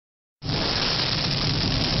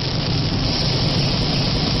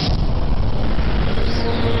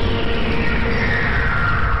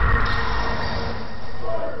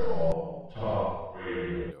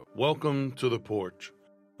Welcome to the Porch,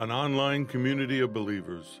 an online community of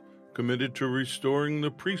believers committed to restoring the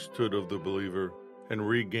priesthood of the believer and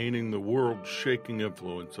regaining the world-shaking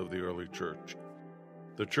influence of the early church.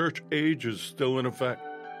 The church age is still in effect.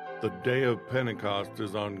 The day of Pentecost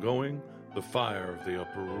is ongoing. The fire of the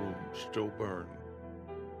upper room still burns.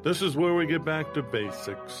 This is where we get back to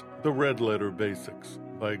basics, the red-letter basics,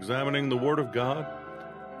 by examining the Word of God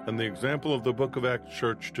and the example of the Book of Acts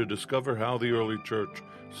Church to discover how the early church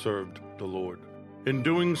served the Lord. In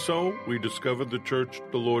doing so, we discovered the church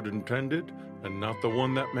the Lord intended and not the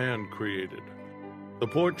one that man created. The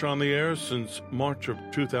Porch on the air since March of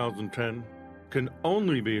 2010 can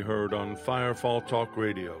only be heard on Firefall Talk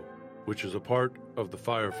Radio, which is a part of the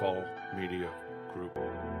Firefall Media Group.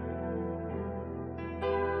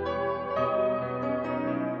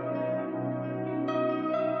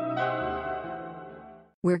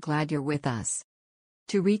 We're glad you're with us.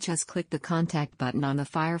 To reach us, click the contact button on the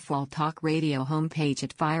Firefall Talk Radio homepage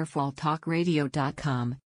at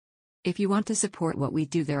firefalltalkradio.com. If you want to support what we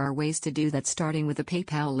do, there are ways to do that, starting with the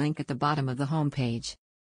PayPal link at the bottom of the homepage.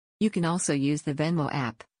 You can also use the Venmo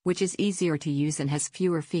app, which is easier to use and has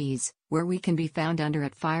fewer fees, where we can be found under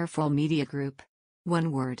at Firefall Media Group.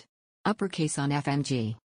 One word. Uppercase on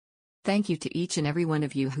FMG. Thank you to each and every one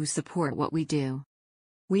of you who support what we do.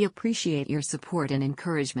 We appreciate your support and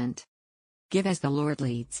encouragement. Give as the Lord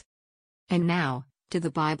leads. And now, to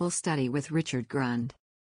the Bible study with Richard Grund.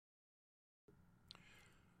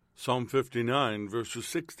 Psalm 59, verses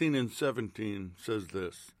 16 and 17 says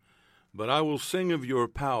this, "But I will sing of your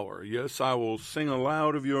power. Yes, I will sing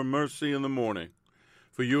aloud of your mercy in the morning.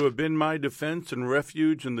 For you have been my defense and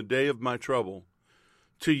refuge in the day of my trouble.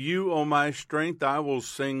 To you, O my strength, I will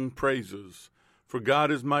sing praises. For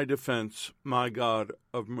God is my defense, my God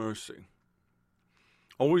of mercy."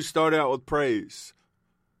 Always start out with praise.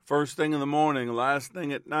 First thing in the morning, last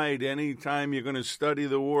thing at night, anytime you're going to study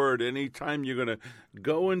the Word, anytime you're going to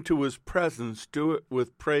go into His presence, do it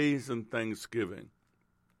with praise and thanksgiving.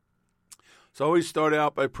 So always start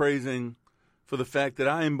out by praising for the fact that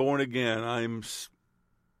I am born again. I am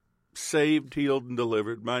saved, healed, and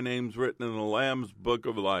delivered. My name's written in the Lamb's Book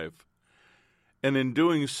of Life. And in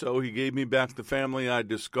doing so, He gave me back the family I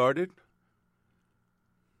discarded.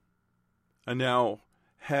 I now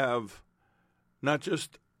have not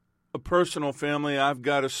just a personal family, I've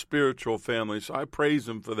got a spiritual family. So I praise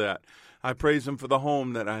Him for that. I praise Him for the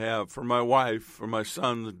home that I have, for my wife, for my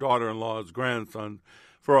sons, daughter-in-laws, grandson,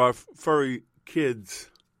 for our furry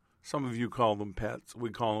kids. Some of you call them pets.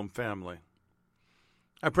 We call them family.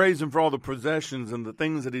 I praise Him for all the possessions and the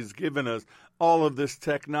things that He's given us, all of this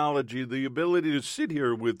technology, the ability to sit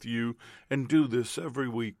here with you and do this every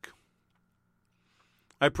week.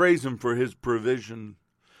 I praise Him for His provision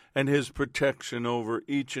and His protection over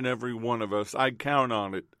each and every one of us. I count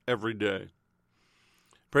on it every day.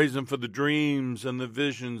 Praise Him for the dreams and the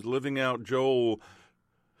visions, living out Joel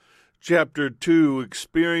Chapter 2,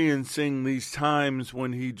 experiencing these times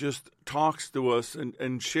when He just talks to us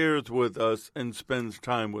and shares with us and spends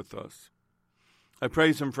time with us. I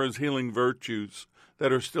praise Him for His healing virtues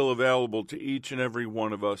that are still available to each and every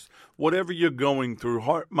one of us. Whatever you're going through,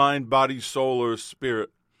 heart, mind, body, soul, or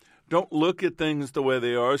spirit, don't look at things the way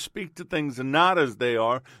they are. Speak to things not as they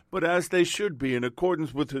are, but as they should be in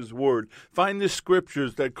accordance with His Word. Find the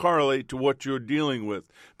scriptures that correlate to what you're dealing with.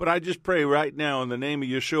 But I just pray right now in the name of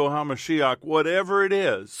Yeshua HaMashiach, whatever it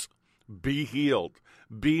is, be healed,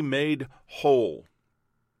 be made whole.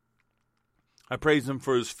 I praise Him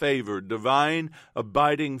for His favor, divine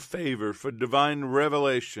abiding favor, for divine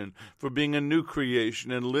revelation, for being a new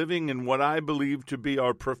creation and living in what I believe to be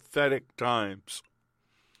our prophetic times.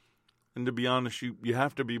 And to be honest, you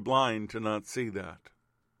have to be blind to not see that.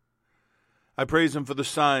 I praise Him for the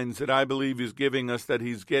signs that I believe He's giving us, that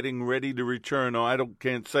He's getting ready to return. Oh,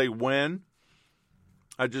 can't say when.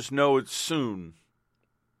 I just know it's soon.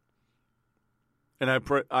 And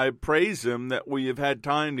I praise Him that we have had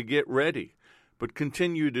time to get ready, but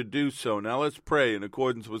continue to do so. Now let's pray in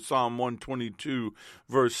accordance with Psalm 122,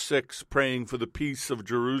 verse 6, praying for the peace of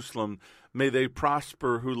Jerusalem. May they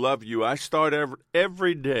prosper who love you. I start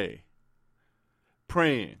every day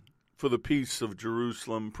praying for the peace of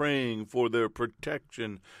Jerusalem, praying for their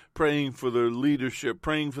protection, praying for their leadership,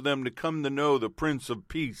 praying for them to come to know the Prince of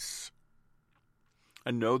Peace.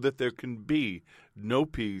 I know that there can be no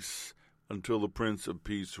peace until the Prince of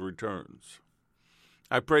Peace returns.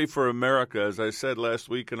 I pray for America, as I said last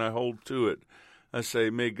week, and I hold to it. I say,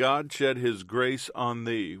 may God shed His grace on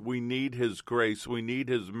thee. We need His grace. We need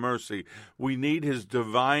His mercy. We need His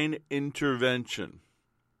divine intervention.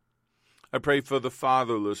 I pray for the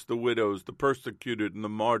fatherless, the widows, the persecuted and the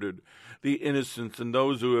martyred, the innocents and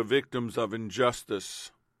those who are victims of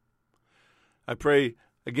injustice. I pray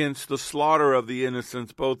against the slaughter of the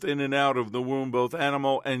innocents, both in and out of the womb, both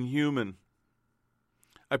animal and human.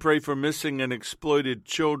 I pray for missing and exploited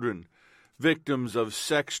children, victims of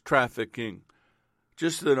sex trafficking.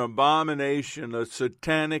 Just an abomination, a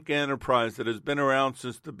satanic enterprise that has been around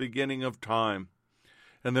since the beginning of time.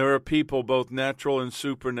 And there are people, both natural and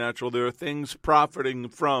supernatural. There are things profiting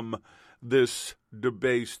from this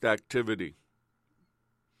debased activity.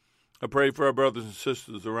 I pray for our brothers and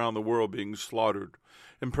sisters around the world being slaughtered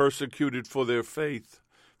and persecuted for their faith,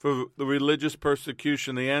 for the religious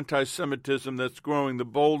persecution, the anti-Semitism that's growing, the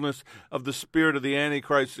boldness of the spirit of the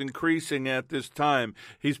Antichrist increasing at this time.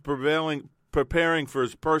 He's preparing for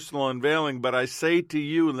his personal unveiling, but I say to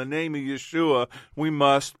you in the name of Yeshua, we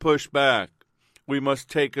must push back. We must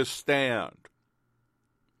take a stand.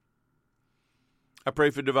 I pray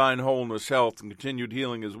for divine wholeness, health, and continued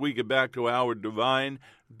healing as we get back to our divine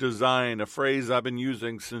design, a phrase I've been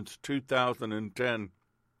using since 2010,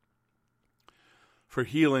 for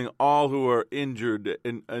healing all who are injured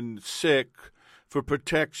and sick, for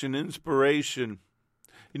protection, inspiration.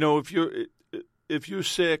 You know, if you're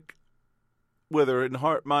sick, whether in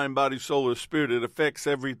heart, mind, body, soul, or spirit, it affects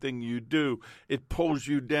everything you do. It pulls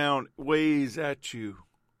you down, weighs at you.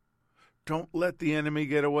 Don't let the enemy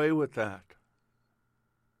get away with that.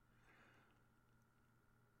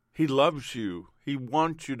 He loves you. He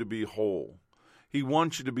wants you to be whole. He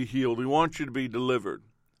wants you to be healed. He wants you to be delivered.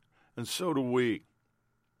 And so do we.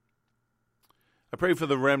 I pray for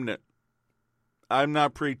the remnant. I'm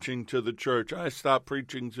not preaching to the church. I stopped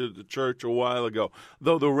preaching to the church a while ago.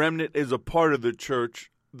 Though the remnant is a part of the church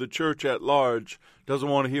at large doesn't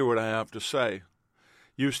want to hear what I have to say.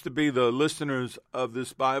 Used to be the listeners of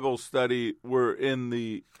this Bible study were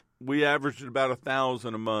we averaged about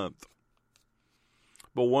 1,000 a month.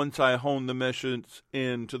 But once I honed the message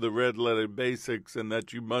into the red-letter basics and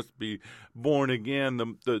that you must be born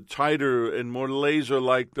again, the tighter and more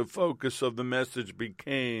laser-like the focus of the message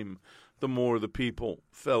became, the more the people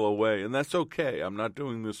fell away. And that's okay. I'm not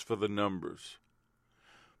doing this for the numbers.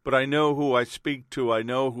 But I know who I speak to. I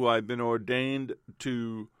know who I've been ordained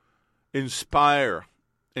to inspire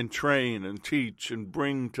and train and teach and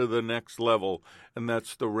bring to the next level, and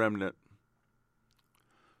that's the remnant.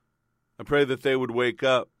 I pray that they would wake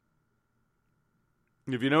up.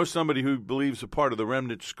 If you know somebody who believes a part of the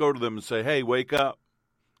remnant, just go to them and say, hey, wake up.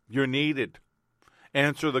 You're needed.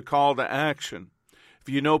 Answer the call to action. If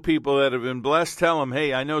you know people that have been blessed, tell them,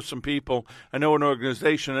 hey, I know some people, I know an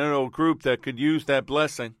organization, I know a group that could use that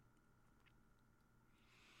blessing.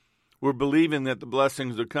 We're believing that the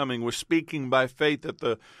blessings are coming. We're speaking by faith that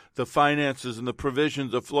the finances and the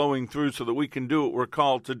provisions are flowing through so that we can do what we're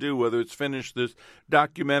called to do, whether it's finish this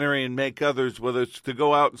documentary and make others, whether it's to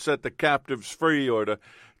go out and set the captives free or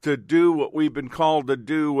to do what we've been called to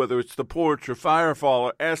do, whether it's the Porch or Firefall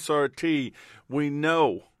or SRT. We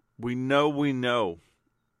know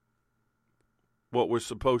what we're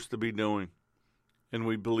supposed to be doing. And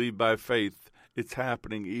we believe by faith it's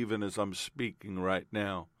happening even as I'm speaking right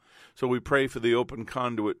now. So we pray for the open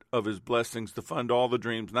conduit of his blessings to fund all the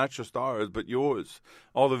dreams, not just ours, but yours,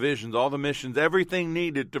 all the visions, all the missions, everything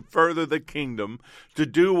needed to further the kingdom, to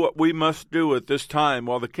do what we must do at this time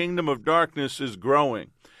while the kingdom of darkness is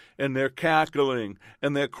growing, and they're cackling,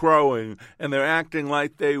 and they're crowing, and they're acting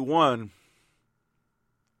like they won.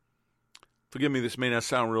 Forgive me, this may not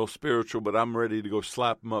sound real spiritual, but I'm ready to go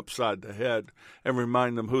slap them upside the head and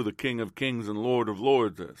remind them who the King of Kings and Lord of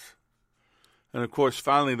Lords is. And, of course,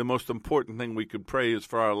 finally, the most important thing we could pray is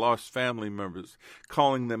for our lost family members,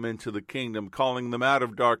 calling them into the kingdom, calling them out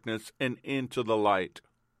of darkness and into the light.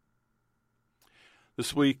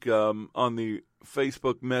 This week on the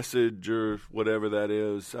Facebook message or whatever that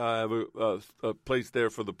is, I have a place there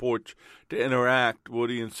for the Porch to interact.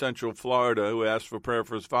 Woody in Central Florida, who asked for prayer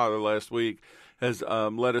for his father last week, has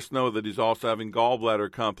let us know that he's also having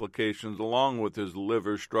gallbladder complications along with his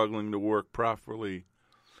liver struggling to work properly.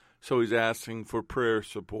 So he's asking for prayer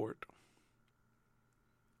support.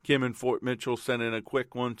 Kim in Fort Mitchell sent in a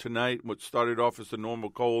quick one tonight. What started off as a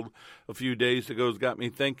normal cold a few days ago has got me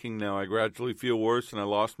thinking now. I gradually feel worse, and I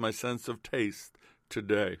lost my sense of taste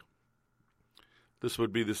today. This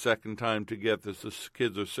would be the second time to get this. The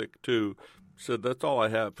kids are sick, too. Said, that's all I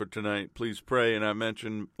have for tonight. Please pray. And I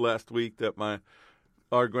mentioned last week that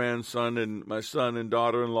our grandson and my son and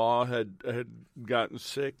daughter-in-law had gotten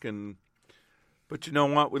sick, but you know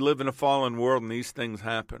what? We live in a fallen world, and these things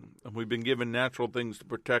happen. And we've been given natural things to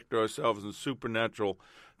protect ourselves and supernatural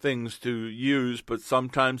things to use, but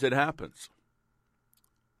sometimes it happens.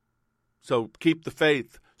 So keep the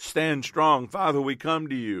faith. Stand strong. Father, we come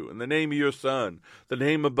to you in the name of your Son, the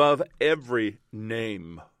name above every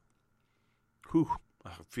name. Whew,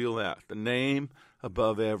 I feel that. The name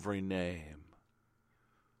above every name.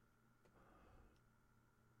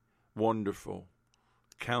 Wonderful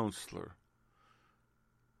Counselor,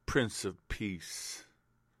 Prince of Peace,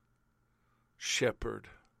 Shepherd,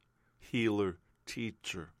 Healer,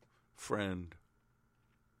 Teacher, Friend.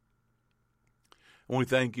 And we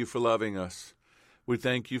thank you for loving us. We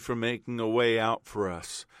thank you for making a way out for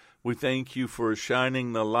us. We thank you for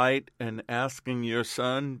shining the light and asking your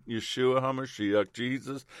Son, Yeshua HaMashiach,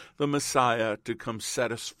 Jesus, the Messiah, to come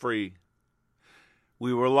set us free.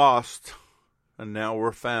 We were lost, and now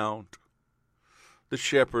we're found. The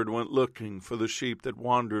shepherd went looking for the sheep that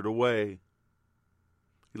wandered away.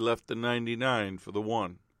 He left the 99 for the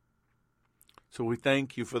one. So we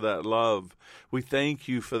thank you for that love. We thank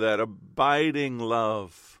you for that abiding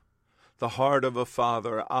love. The heart of a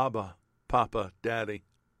father, Abba, Papa, Daddy.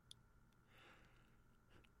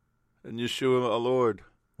 And Yeshua, our Lord,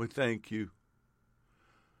 we thank you.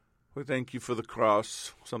 We thank you for the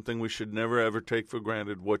cross, something we should never ever take for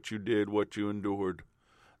granted, what you did, what you endured,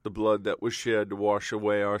 the blood that was shed to wash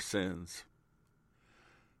away our sins.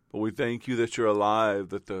 But we thank you that you're alive,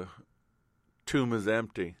 that the tomb is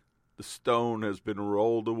empty, the stone has been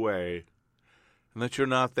rolled away, and that you're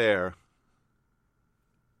not there.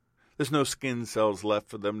 There's no skin cells left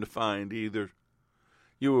for them to find either.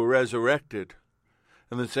 You were resurrected,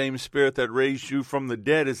 and the same Spirit that raised you from the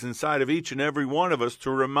dead is inside of each and every one of us to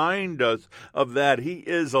remind us of that. He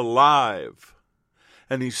is alive,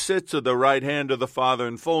 and he sits at the right hand of the Father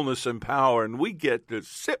in fullness and power, and we get to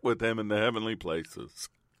sit with him in the heavenly places.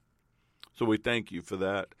 So we thank you for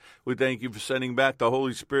that. We thank you for sending back the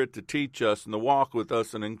Holy Spirit to teach us and to walk with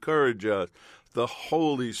us and encourage us. The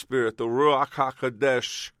Holy Spirit, the Ruach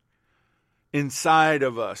HaKodesh, inside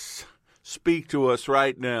of us. Speak to us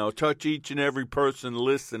right now. Touch each and every person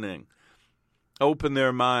listening. Open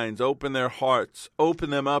their minds, open their hearts, open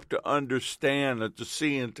them up to understand and to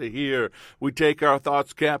see and to hear. We take our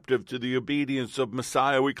thoughts captive to the obedience of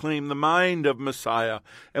Messiah. We claim the mind of Messiah,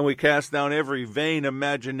 and we cast down every vain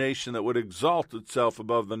imagination that would exalt itself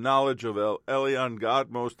above the knowledge of El Elyon, God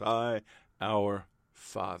Most High, our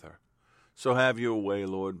Father. So have your way,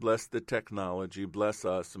 Lord. Bless the technology, bless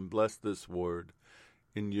us, and bless this word.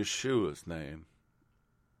 In Yeshua's name,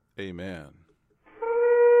 amen.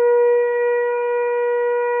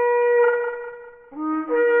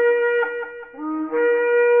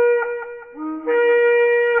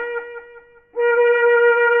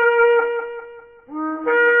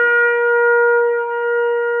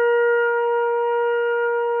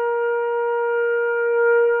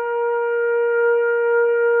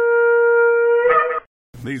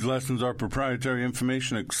 These lessons are proprietary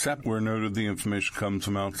information except where noted the information comes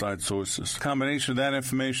from outside sources. Combination of that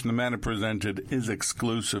information, the matter presented is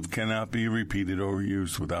exclusive, cannot be repeated or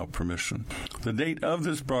used without permission. The date of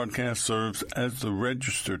this broadcast serves as the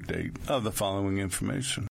registered date of the following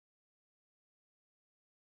information.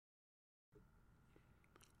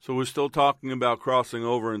 So we're still talking about crossing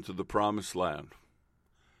over into the promised land.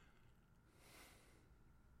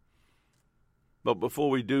 But before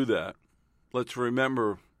we do that, let's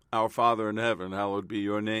remember our Father in heaven, hallowed be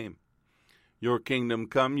your name. Your kingdom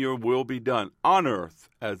come, your will be done, on earth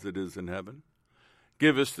as it is in heaven.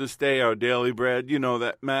 Give us this day our daily bread. You know,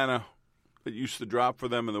 that manna that used to drop for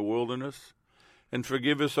them in the wilderness. And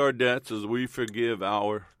forgive us our debts as we forgive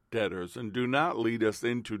our debtors. And do not lead us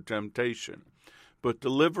into temptation, but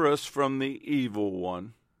deliver us from the evil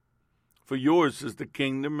one. For yours is the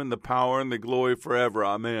kingdom and the power and the glory forever.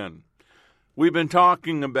 Amen. We've been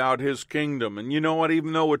talking about his kingdom. And you know what?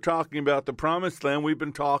 Even though we're talking about the promised land, we've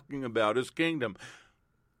been talking about his kingdom.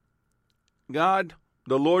 God,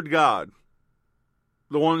 the Lord God,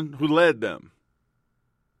 the one who led them,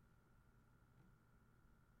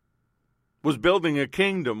 was building a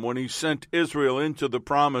kingdom when he sent Israel into the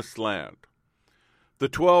promised land. The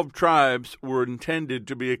 12 tribes were intended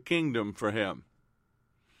to be a kingdom for him.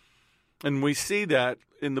 And we see that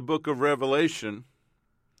in the book of Revelation.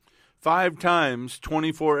 5 times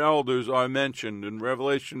 24 elders are mentioned in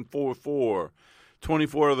Revelation 4:4.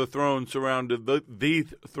 24 of the thrones surrounded the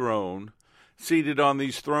throne. Seated on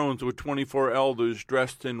these thrones were 24 elders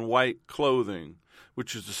dressed in white clothing,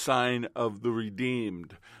 which is a sign of the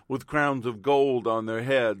redeemed, with crowns of gold on their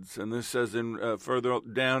heads. And this says in further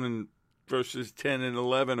down in verses 10 and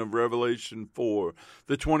 11 of Revelation 4,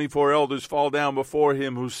 the 24 elders fall down before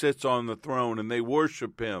him who sits on the throne, and they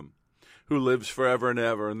worship him who lives forever and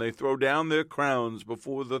ever. And they throw down their crowns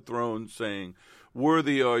before the throne, saying,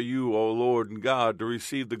 Worthy are you, O Lord and God, to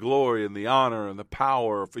receive the glory and the honor and the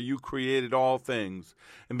power, for you created all things.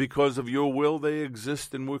 And because of your will they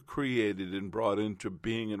exist and were created and brought into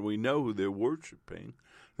being. And we know who they're worshiping.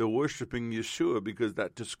 They're worshiping Yeshua because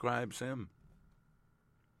that describes him.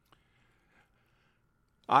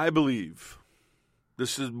 I believe,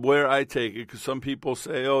 this is where I take it, because some people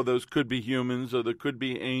say, oh, those could be humans or there could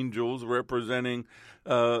be angels representing,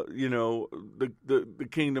 the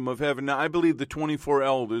kingdom of heaven. Now, I believe the 24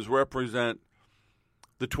 elders represent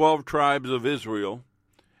the 12 tribes of Israel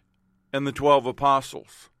and the 12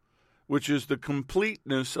 apostles, which is the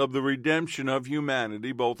completeness of the redemption of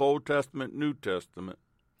humanity, both Old Testament and New Testament.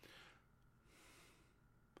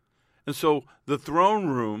 And so the throne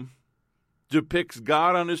room depicts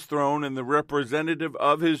God on his throne and the representative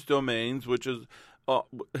of his domains, which is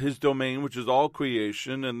his domain, which is all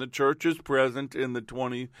creation, and the church is present in the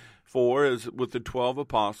 24 as with the 12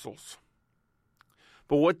 apostles.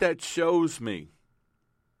 But what that shows me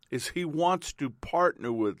is he wants to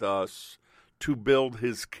partner with us to build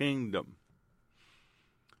his kingdom.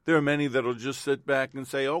 There are many that will just sit back and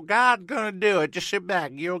say, oh, God's going to do it. Just sit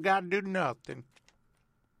back. You don't got to do nothing.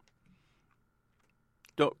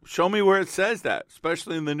 Show me where it says that,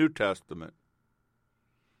 especially in the New Testament.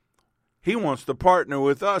 He wants to partner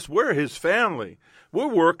with us. We're his family. We're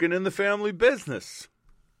working in the family business.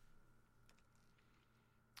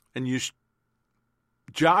 And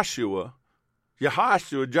Joshua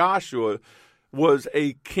was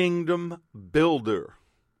a kingdom builder.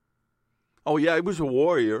 Oh, yeah, he was a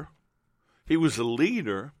warrior. He was a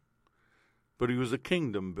leader, but he was a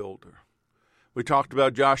kingdom builder. We talked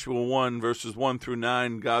about Joshua 1, verses 1 through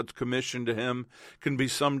 9. God's commission to him can be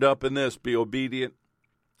summed up in this: be obedient,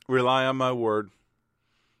 rely on my word,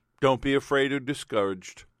 don't be afraid or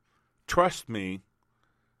discouraged, trust me,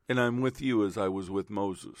 and I'm with you as I was with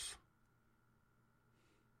Moses.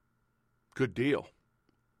 Good deal.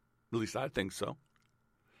 At least I think so.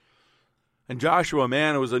 And Joshua,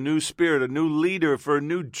 man, it was a new spirit, a new leader for a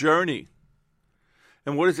new journey.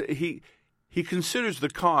 And what is it? He considers the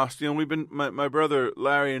cost. You know, we've been, my brother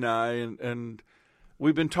Larry and I, and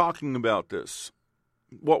we've been talking about this,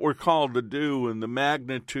 what we're called to do and the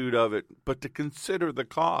magnitude of it, but to consider the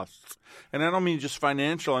costs. And I don't mean just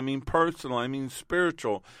financial, I mean personal, I mean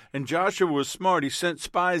spiritual. And Joshua was smart. He sent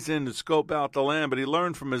spies in to scope out the land, but he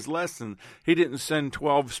learned from his lesson. He didn't send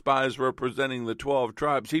 12 spies representing the 12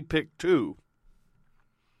 tribes. He picked two.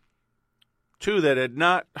 Two that had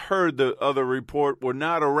not heard the other report, were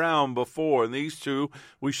not around before. And these two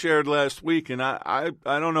we shared last week. And I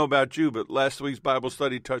don't know about you, but last week's Bible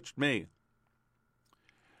study touched me.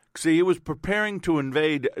 See, he was preparing to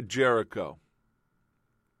invade Jericho.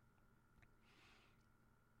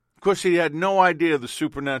 Of course, he had no idea of the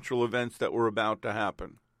supernatural events that were about to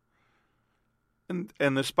happen.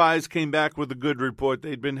 And the spies came back with a good report.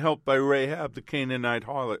 They'd been helped by Rahab, the Canaanite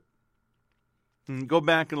harlot. And go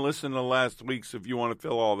back and listen to last week's if you want to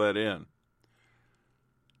fill all that in.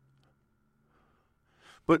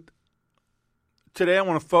 But today I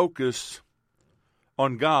want to focus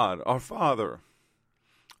on God, our Father.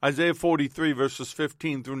 Isaiah 43, verses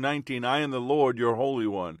 15 through 19, I am the Lord, your Holy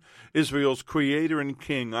One, Israel's Creator and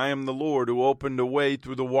King. I am the Lord who opened a way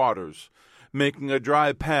through the waters, making a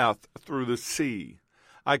dry path through the sea.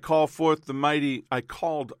 I called forth the mighty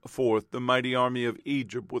army of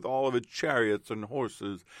Egypt with all of its chariots and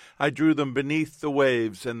horses. I drew them beneath the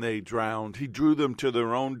waves, and they drowned. He drew them to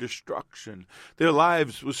their own destruction. Their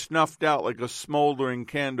lives were snuffed out like a smoldering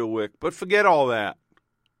candle wick. But forget all that.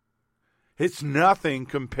 It's nothing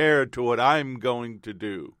compared to what I'm going to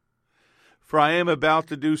do. For I am about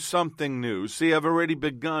to do something new. See, I've already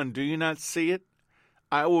begun. Do you not see it?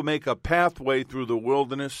 I will make a pathway through the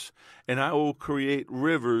wilderness, and I will create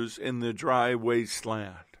rivers in the dry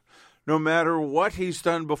wasteland. No matter what he's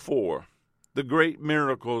done before, the great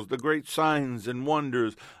miracles, the great signs and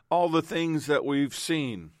wonders, all the things that we've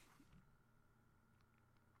seen,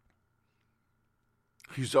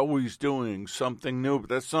 he's always doing something new, but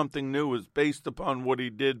that something new is based upon what he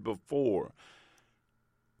did before.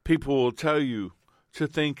 People will tell you to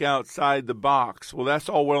think outside the box. Well, that's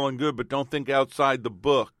all well and good, but don't think outside the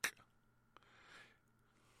book.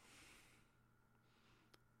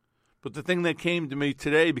 But the thing that came to me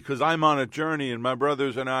today, because I'm on a journey and my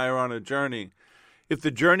brothers and I are on a journey, if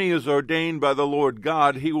the journey is ordained by the Lord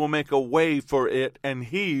God, he will make a way for it and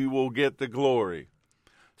he will get the glory.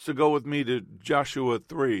 So go with me to Joshua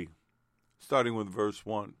 3, starting with verse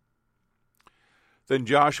 1. Then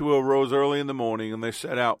Joshua arose early in the morning, and they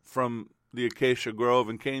set out from the acacia grove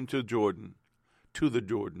and came to the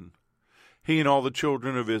Jordan. he and all the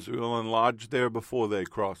children of Israel, and lodged there before they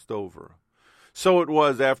crossed over. So it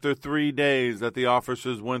was after 3 days that the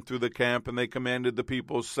officers went through the camp, and they commanded the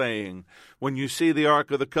people, saying, When you see the ark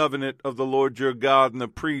of the covenant of the Lord your God, and the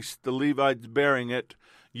priests, the Levites, bearing it,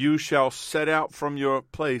 you shall set out from your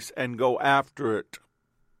place and go after it.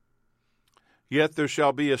 Yet there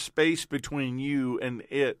shall be a space between you and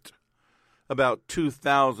it, about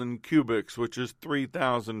 2,000 cubits, which is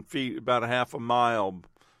 3,000 feet, about a half a mile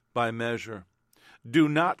by measure. Do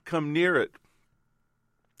not come near it,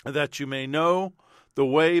 that you may know the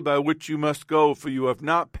way by which you must go, for you have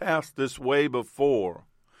not passed this way before.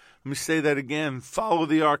 Let me say that again. Follow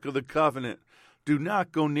the ark of the covenant. Do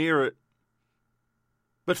not go near it,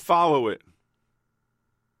 but follow it.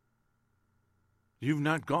 You've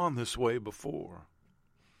not gone this way before.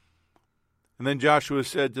 And then Joshua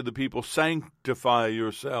said to the people, Sanctify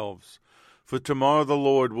yourselves, for tomorrow the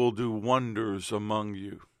Lord will do wonders among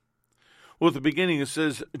you. Well, at the beginning it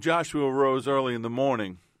says Joshua rose early in the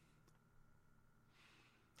morning.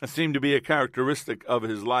 That seemed to be a characteristic of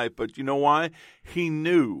his life, but you know why? He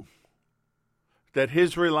knew that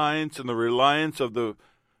his reliance and the reliance of the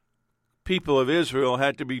people of Israel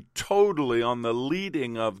had to be totally on the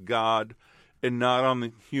leading of God and not on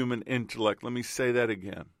the human intellect. Let me say that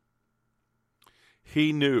again.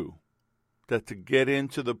 He knew that to get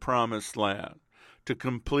into the promised land, to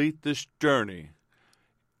complete this journey,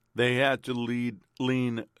 they had to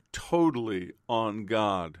lean totally on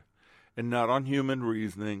God and not on human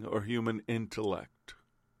reasoning or human intellect.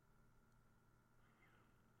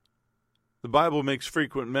 The Bible makes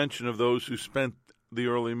frequent mention of those who spent the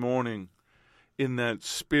early morning in that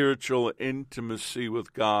spiritual intimacy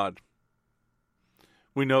with God.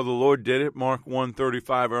 We know the Lord did it. Mark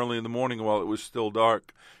 1:35, early in the morning while it was still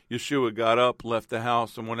dark, Yeshua got up, left the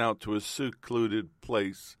house, and went out to a secluded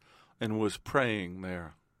place and was praying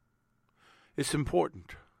there. It's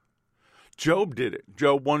important. Job did it.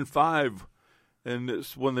 Job 1:5, and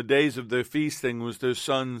this, when the days of their feasting was his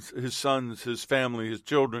sons, his family, his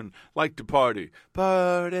children liked to party.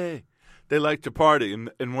 Party! They liked to party.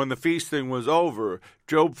 And when the feasting was over,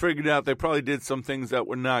 Job figured out they probably did some things that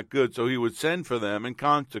were not good, so he would send for them and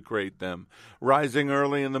consecrate them, rising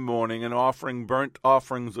early in the morning and offering burnt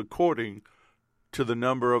offerings according to the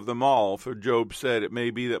number of them all. For Job said, It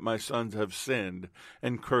may be that my sons have sinned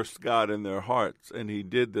and cursed God in their hearts, and he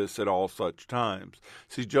did this at all such times.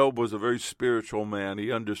 See, Job was a very spiritual man.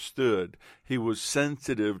 He understood. He was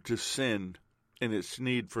sensitive to sin and its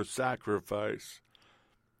need for sacrifice.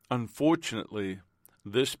 Unfortunately,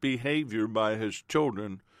 this behavior by his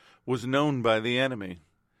children was known by the enemy,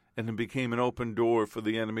 and it became an open door for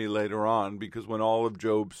the enemy later on, because when all of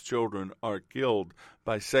Job's children are killed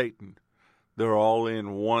by Satan, they're all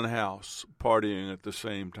in one house partying at the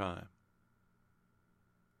same time.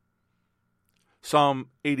 Psalm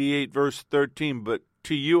 88, verse 13, But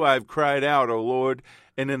to you I've cried out, O Lord,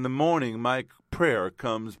 and in the morning my prayer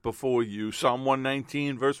comes before you. Psalm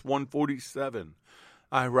 119, verse 147,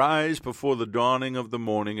 I rise before the dawning of the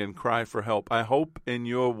morning and cry for help. I hope in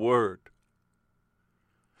your word.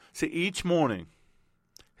 See, each morning,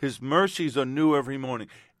 his mercies are new every morning.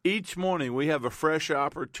 Each morning we have a fresh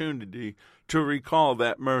opportunity to recall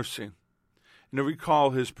that mercy and to recall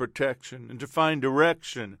his protection and to find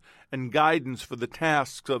direction and guidance for the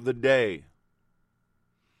tasks of the day.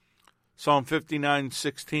 Psalm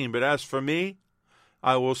 59:16, But as for me,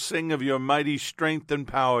 I will sing of your mighty strength and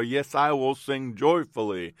power. Yes, I will sing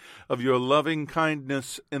joyfully of your loving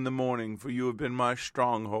kindness in the morning, for you have been my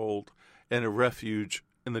stronghold and a refuge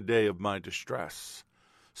in the day of my distress.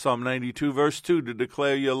 Psalm 92, verse 2, to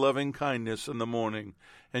declare your loving kindness in the morning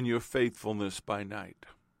and your faithfulness by night.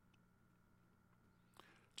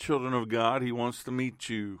 Children of God, he wants to meet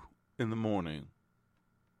you in the morning.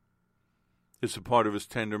 It's a part of his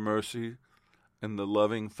tender mercy and the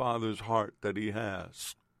loving Father's heart that he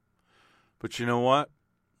has. But you know what?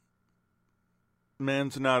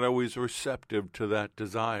 Man's not always receptive to that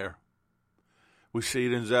desire. We see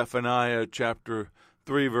it in Zephaniah chapter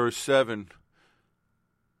 3, verse 7,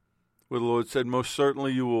 where the Lord said, Most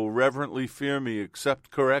certainly you will reverently fear me, accept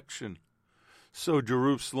correction. So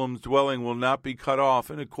Jerusalem's dwelling will not be cut off.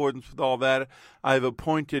 In accordance with all that I have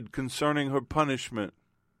appointed concerning her punishment.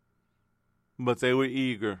 But they were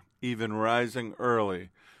eager, even rising early,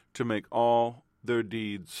 to make all their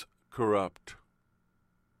deeds corrupt.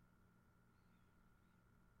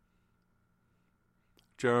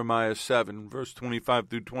 Jeremiah 7, verse 25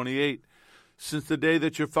 through 28 Since the day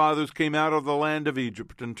that your fathers came out of the land of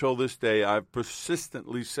Egypt until this day, I've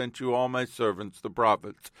persistently sent you all my servants, the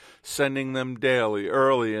prophets, sending them daily,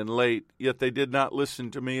 early and late. Yet they did not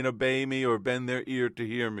listen to me and obey me or bend their ear to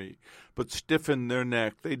hear me, but stiffened their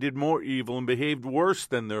neck. They did more evil and behaved worse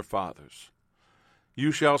than their fathers.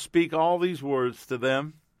 You shall speak all these words to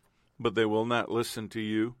them, but they will not listen to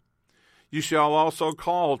you. You shall also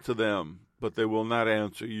call to them, but they will not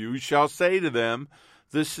answer you. You shall say to them,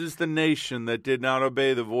 this is the nation that did not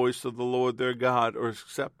obey the voice of the Lord their God, or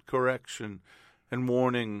accept correction and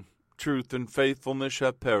warning. Truth and faithfulness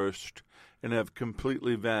have perished and have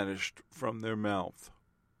completely vanished from their mouth.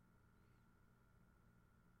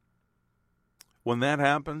 When that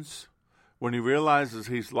happens, when he realizes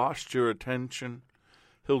he's lost your attention,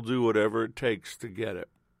 he'll do whatever it takes to get it.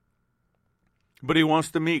 But he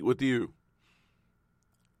wants to meet with you.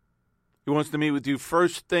 He wants to meet with you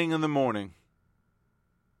first thing in the morning.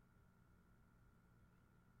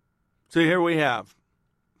 So here we have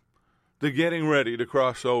the getting ready to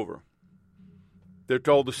cross over. They're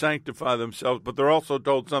told to sanctify themselves, but they're also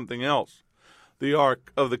told something else. The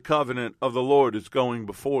Ark of the Covenant of the Lord is going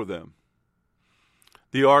before them.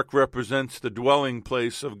 The Ark represents the dwelling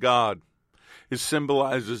place of God. It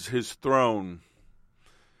symbolizes his throne.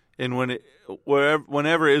 And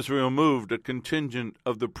whenever Israel moved, a contingent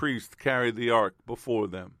of the priests carried the Ark before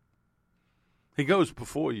them. He goes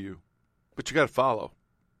before you, but you got to follow.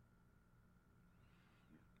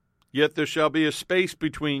 Yet there shall be a space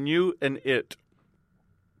between you and it,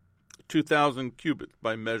 2,000 cubits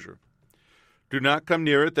by measure. Do not come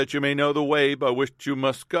near it, that you may know the way by which you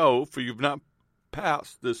must go, for you've not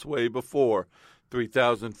passed this way before,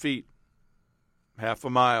 3,000 feet, half a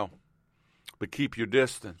mile. But keep your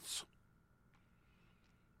distance.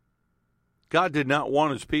 God did not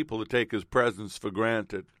want his people to take his presence for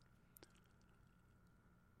granted.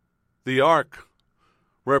 The ark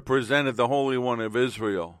represented the Holy One of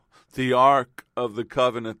Israel. The Ark of the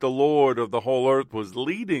Covenant, the Lord of the whole earth, was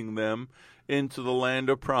leading them into the land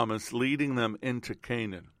of promise, leading them into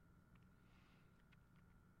Canaan.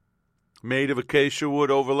 Made of acacia wood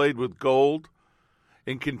overlaid with gold,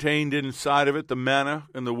 and contained inside of it the manna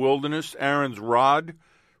in the wilderness, Aaron's rod,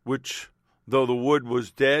 which, though the wood was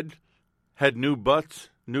dead, had new buds,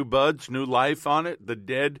 new life on it. The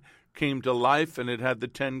dead came to life, and it had the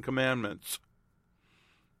 10 Commandments.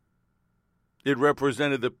 It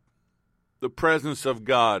represented the presence of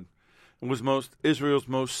God. It was Israel's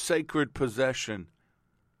most sacred possession.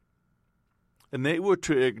 And they were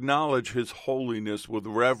to acknowledge his holiness with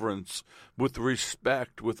reverence, with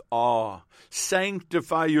respect, with awe.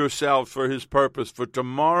 Sanctify yourselves for his purpose, for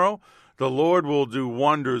tomorrow the Lord will do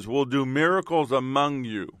wonders, will do miracles among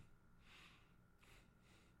you.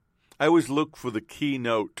 I always look for the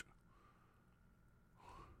keynote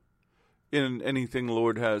in anything the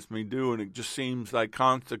Lord has me do, and it just seems like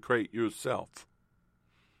consecrate yourself.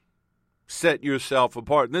 Set yourself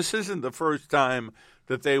apart. And this isn't the first time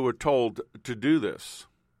that they were told to do this.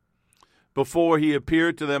 Before he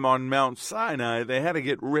appeared to them on Mount Sinai, they had to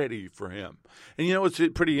get ready for him. And you know, it's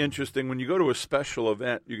pretty interesting. When you go to a special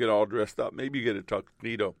event, you get all dressed up. Maybe you get a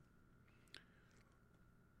tuxedo.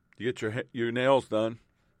 You get your nails done.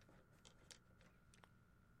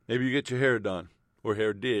 Maybe you get your hair done, or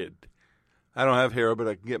hair did. I don't have hair, but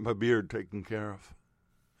I can get my beard taken care of.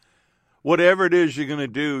 Whatever it is you're going to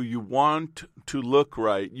do, you want to look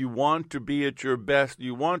right. You want to be at your best.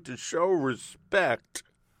 You want to show respect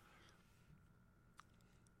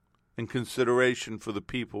and consideration for the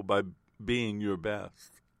people by being your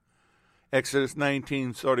best. Exodus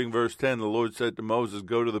 19, starting verse 10, the Lord said to Moses,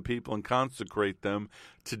 go to the people and consecrate them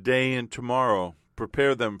today and tomorrow.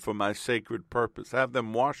 Prepare them for my sacred purpose. Have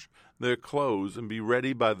them wash their clothes and be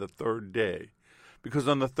ready by the 3rd day. Because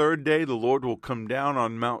on the 3rd day the Lord will come down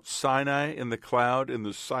on Mount Sinai in the cloud in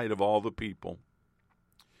the sight of all the people.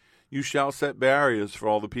 You shall set barriers for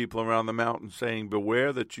all the people around the mountain, saying,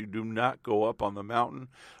 beware that you do not go up on the mountain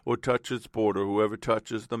or touch its border. Whoever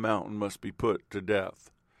touches the mountain must be put to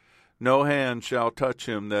death. No hand shall touch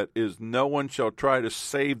him, that is, no one shall try to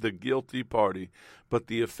save the guilty party, but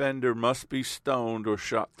the offender must be stoned or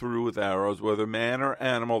shot through with arrows. Whether man or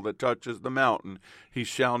animal that touches the mountain, he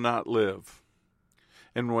shall not live.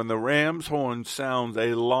 And when the ram's horn sounds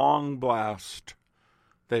a long blast,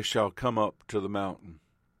 they shall come up to the mountain.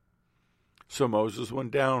 So Moses went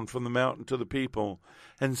down from the mountain to the people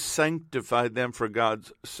and sanctified them for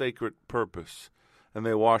God's sacred purpose. And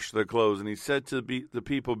they washed their clothes. And he said to the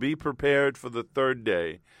people, be prepared for the 3rd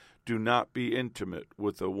day. Do not be intimate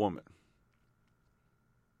with a woman.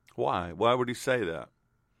 Why? Why would he say that?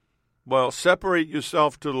 Well, separate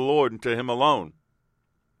yourself to the Lord and to him alone.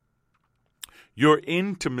 Your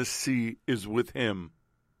intimacy is with him.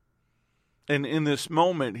 And in this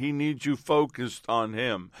moment, he needs you focused on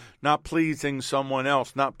him, not pleasing someone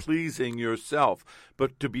else, not pleasing yourself,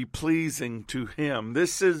 but to be pleasing to him.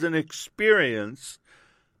 This is an experience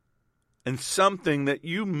and something that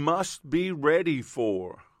you must be ready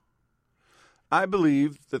for. I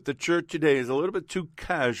believe that the church today is a little bit too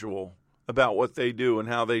casual about what they do and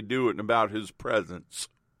how they do it and about his presence.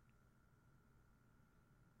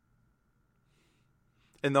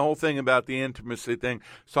 And the whole thing about the intimacy thing, I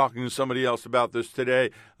was talking to somebody else about this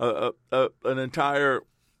today. An entire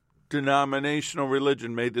denominational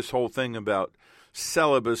religion made this whole thing about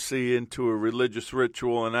celibacy into a religious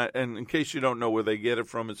ritual. And in case you don't know where they get it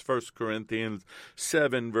from, it's 1 Corinthians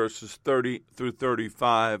 7, verses 30 through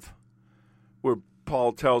 35, where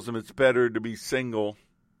Paul tells them it's better to be single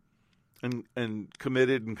and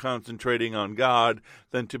committed and concentrating on God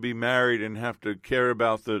than to be married and have to care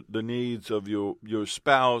about the needs of your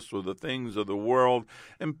spouse or the things of the world.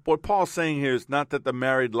 And what Paul's saying here is not that the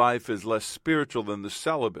married life is less spiritual than the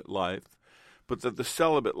celibate life, but that the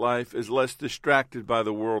celibate life is less distracted by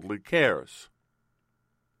the worldly cares.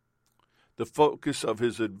 The focus of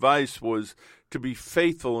his advice was to be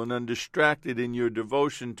faithful and undistracted in your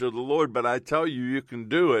devotion to the Lord. But I tell you, you can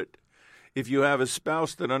do it if you have a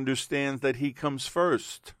spouse that understands that he comes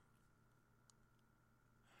first,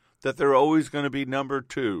 that they're always going to be number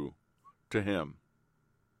two to him.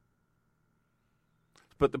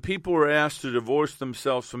 But the people were asked to divorce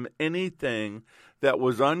themselves from anything that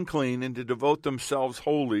was unclean and to devote themselves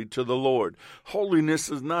wholly to the Lord. Holiness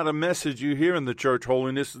is not a message you hear in the church.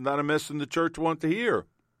 Holiness is not a message the church wants to hear.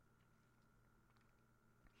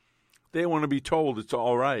 They want to be told it's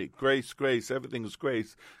all right. Grace, grace, everything's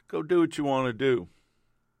grace. Go do what you want to do.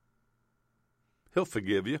 He'll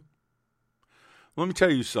forgive you. Let me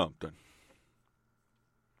tell you something.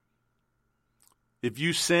 If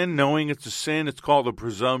you sin knowing it's a sin, it's called a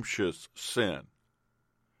presumptuous sin.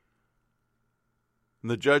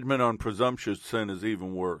 And the judgment on presumptuous sin is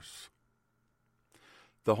even worse.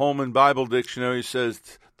 The Holman Bible Dictionary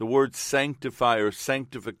says the word sanctify or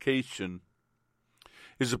sanctification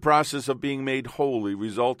is a process of being made holy,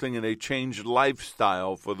 resulting in a changed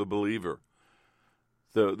lifestyle for the believer.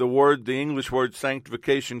 The English word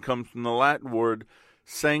sanctification comes from the Latin word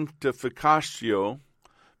sanctificatio,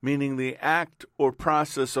 meaning the act or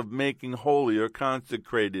process of making holy or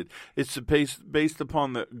consecrated. It's based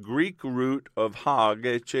upon the Greek root of hag,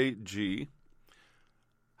 H-A-G,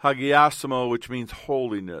 hagiasmo, which means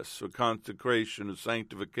holiness, or consecration, or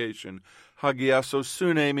sanctification.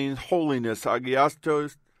 Hagiasosune means holiness.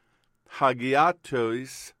 Hagiatos,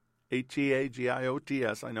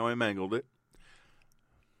 H-E-A-G-I-O-T-S. I know I mangled it.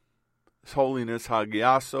 It's holiness,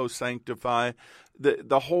 hagiaso, sanctify.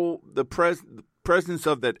 The presence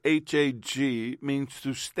of that H-A-G means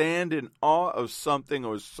to stand in awe of something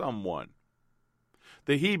or someone.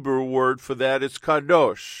 The Hebrew word for that is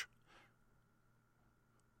kadosh.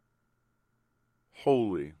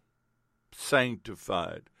 Holy,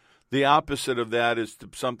 sanctified. The opposite of that is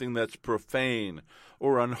something that's profane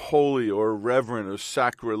or unholy or irreverent or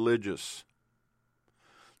sacrilegious.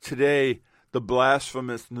 Today, the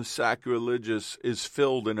blasphemous and the sacrilegious is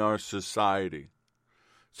filled in our society.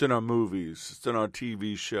 It's in our movies. It's in our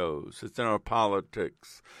TV shows. It's in our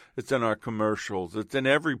politics. It's in our commercials. It's in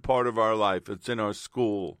every part of our life. It's in our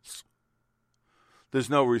schools. There's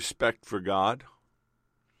no respect for God.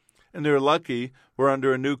 And they're lucky we're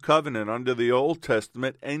under a new covenant. Under the Old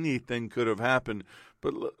Testament, anything could have happened.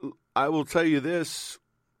 But I will tell you this.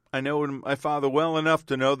 I know my father well enough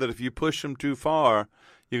to know that if you push him too far,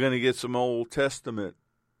 you're going to get some Old Testament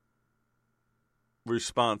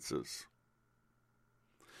responses.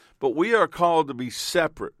 But we are called to be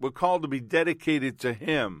separate. We're called to be dedicated to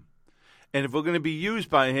him. And if we're going to be used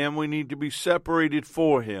by him, we need to be separated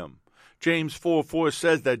for him. James 4:4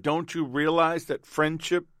 says that. Don't you realize that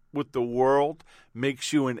friendship with the world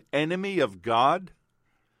makes you an enemy of God?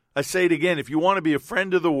 I say it again. If you want to be a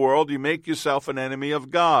friend of the world, you make yourself an enemy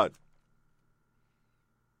of God.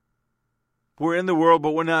 We're in the world,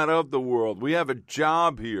 but we're not of the world. We have a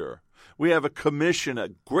job here. We have a commission, a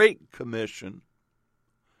great commission.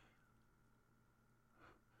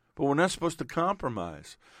 But we're not supposed to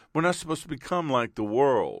compromise. We're not supposed to become like the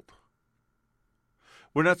world.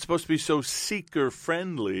 We're not supposed to be so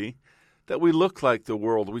seeker-friendly that we look like the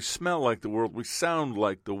world, we smell like the world, we sound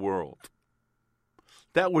like the world.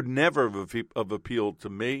 That would never have appealed to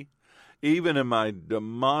me. Even in my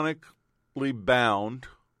demonically bound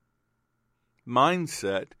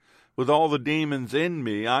mindset, with all the demons in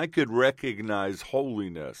me, I could recognize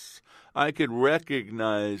holiness. I could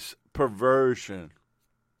recognize perversion.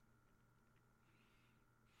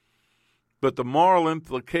 But the moral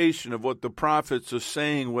implication of what the prophets are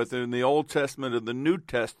saying within the Old Testament and the New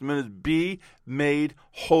Testament is be made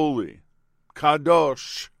holy.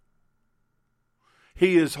 Kadosh.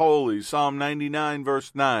 He is holy. Psalm 99,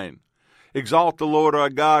 verse 9. Exalt the Lord our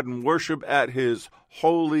God and worship at his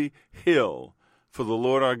holy hill, for the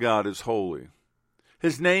Lord our God is holy.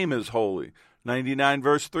 His name is holy. 99,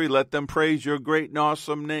 verse 3. Let them praise your great and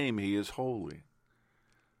awesome name. He is holy.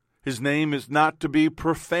 His name is not to be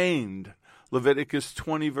profaned. Leviticus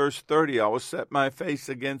 20, verse 30, I will set my face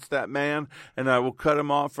against that man, and I will cut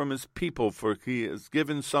him off from his people, for he has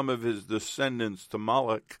given some of his descendants to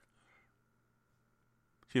Moloch.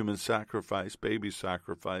 Human sacrifice, baby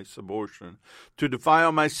sacrifice, abortion, to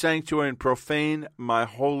defile my sanctuary and profane my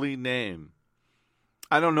holy name.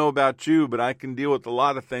 I don't know about you, but I can deal with a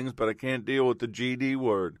lot of things, but I can't deal with the GD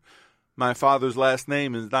word. My father's last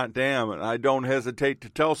name is not damn, and I don't hesitate to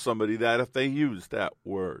tell somebody that if they use that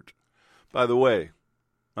word. By the way,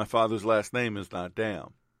 my father's last name is not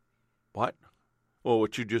damn. What? Well,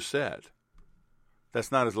 what you just said.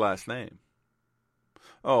 That's not his last name.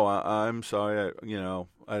 Oh, I'm sorry. I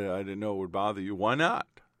didn't know it would bother you. Why not?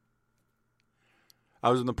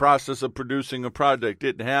 I was in the process of producing a project.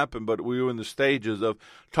 It didn't happen, but we were in the stages of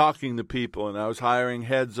talking to people, and I was hiring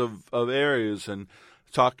heads of areas and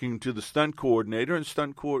talking to the stunt coordinator. And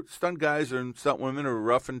stunt guys and stunt women are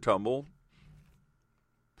rough and tumble.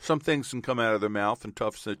 Some things can come out of their mouth in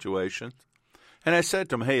tough situations. And I said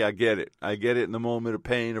to him, hey, I get it. I get it in the moment of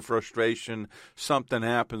pain or frustration. Something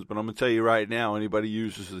happens, but I'm going to tell you right now, anybody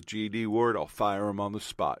uses the GD word, I'll fire him on the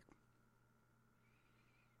spot.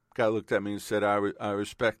 Guy looked at me and said, I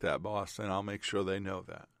respect that, boss, and I'll make sure they know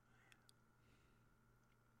that.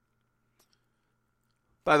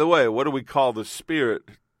 By the way, what do we call the Spirit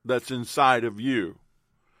that's inside of you?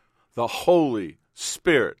 The Holy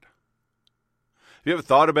Spirit. Have you ever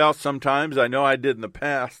thought about sometimes, I know I did in the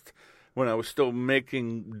past, when I was still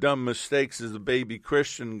making dumb mistakes as a baby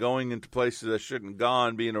Christian, going into places I shouldn't have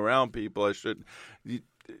gone, being around people I shouldn't.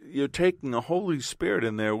 You're taking the Holy Spirit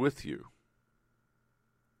in there with you.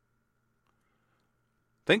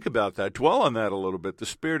 Think about that. Dwell on that a little bit. The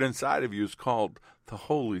Spirit inside of you is called the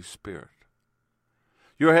Holy Spirit.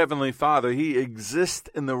 Your Heavenly Father, He exists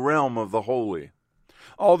in the realm of the holy.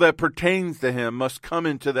 All that pertains to Him must come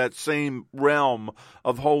into that same realm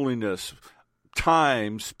of holiness.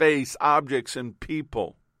 Time, space, objects, and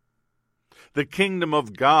people. The kingdom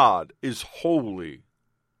of God is holy.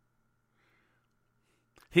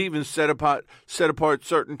 He even set apart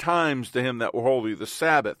certain times to Him that were holy, the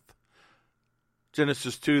Sabbath.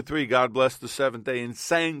 Genesis 2:3, God blessed the seventh day and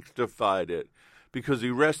sanctified it because He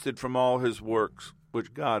rested from all His works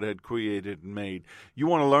which God had created and made. You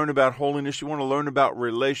want to learn about holiness? You want to learn about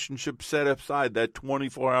relationships? Set aside that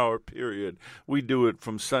 24-hour period. We do it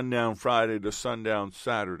from sundown Friday to sundown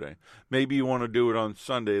Saturday. Maybe you want to do it on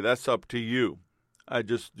Sunday. That's up to you. I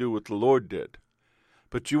just do what the Lord did.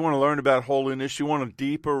 But you want to learn about holiness, you want a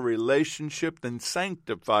deeper relationship, then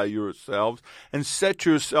sanctify yourselves and set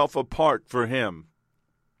yourself apart for Him.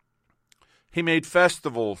 He made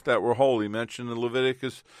festivals that were holy, mentioned in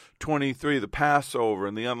Leviticus 23, the Passover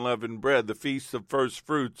and the unleavened bread, the Feast of First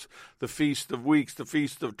Fruits, the Feast of Weeks, the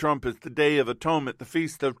Feast of Trumpets, the Day of Atonement, the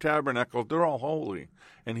Feast of Tabernacles. They're all holy,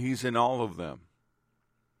 and He's in all of them.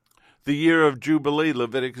 The year of Jubilee,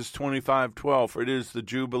 Leviticus 25:12, for it is the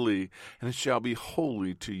Jubilee, and it shall be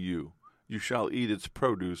holy to you. You shall eat its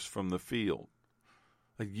produce from the field.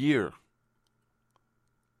 A year.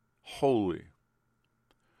 Holy.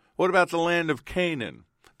 What about the land of Canaan?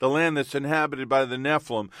 The land that's inhabited by the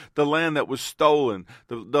Nephilim, the land that was stolen,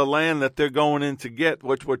 the land that they're going in to get,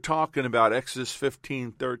 which we're talking about, Exodus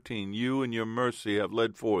 15:13. You in your mercy have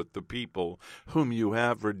led forth the people whom you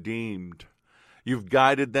have redeemed. You've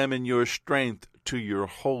guided them in your strength to your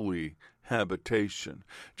holy habitation.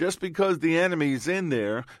 Just because the enemy's in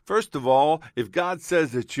there, first of all, if God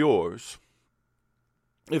says it's yours,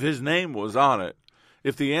 if His name was on it,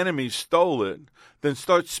 if the enemy stole it, then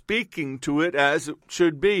start speaking to it as it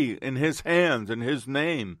should be, in His hands, in His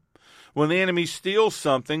name. When the enemy steals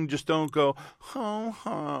something, just don't go,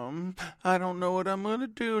 I don't know what I'm going to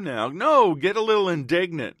do now. No, get a little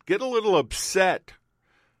indignant. Get a little upset.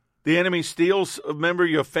 The enemy steals a member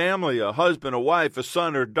of your family, a husband, a wife, a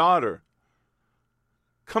son, or daughter.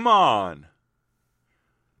 Come on.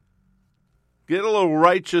 Get a little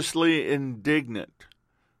righteously indignant.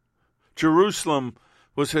 Jerusalem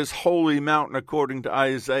was His holy mountain according to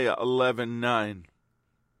Isaiah 11:9.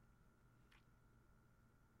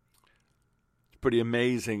 It's pretty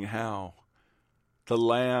amazing how the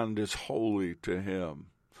land is holy to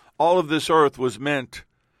Him. All of this earth was meant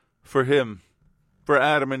for Him, for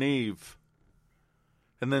Adam and Eve.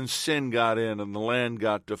 And then sin got in and the land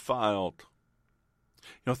got defiled.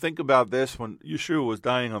 Think about this when Yeshua was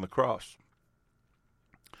dying on the cross.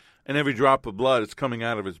 And every drop of blood is coming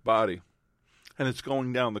out of his body. And it's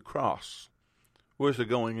going down the cross. Where's it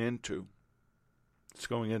going into? It's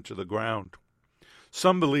going into the ground.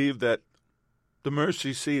 Some believe that the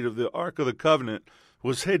mercy seat of the Ark of the Covenant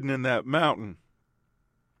was hidden in that mountain,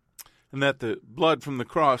 and that the blood from the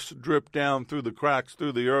cross dripped down through the cracks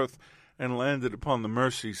through the earth and landed upon the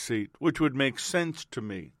mercy seat, which would make sense to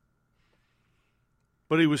me.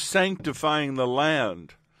 But he was sanctifying the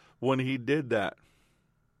land when he did that.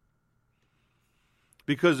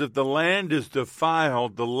 Because if the land is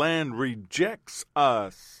defiled, the land rejects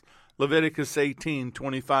us. Leviticus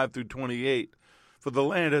 18:25 through 28. For the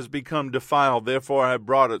land has become defiled, therefore I have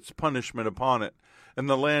brought its punishment upon it. And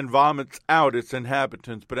the land vomits out its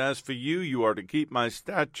inhabitants. But as for you, you are to keep my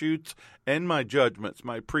statutes and my judgments,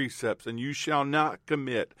 my precepts, and you shall not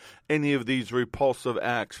commit any of these repulsive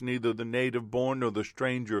acts, neither the native born nor the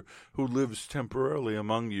stranger who lives temporarily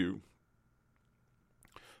among you.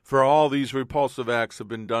 For all these repulsive acts have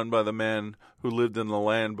been done by the man who lived in the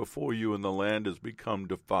land before you, and the land has become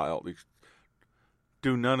defiled.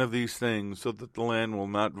 Do none of these things, so that the land will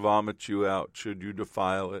not vomit you out, should you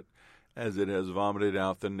defile it, as it has vomited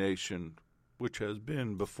out the nation which has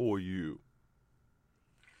been before you.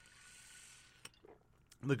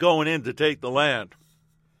 They're going in to take the land.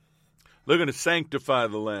 They're going to sanctify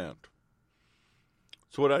the land.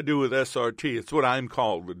 It's what I do with SRT. It's what I'm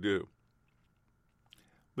called to do.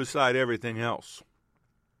 Beside everything else,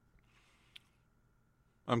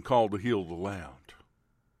 I'm called to heal the land.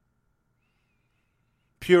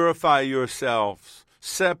 Purify yourselves.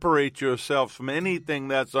 Separate yourselves from anything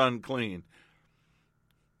that's unclean.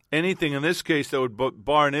 Anything in this case that would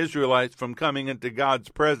bar an Israelite from coming into God's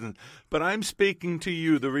presence. But I'm speaking to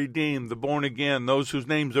you, the redeemed, the born again, those whose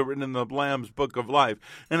names are written in the Lamb's book of life.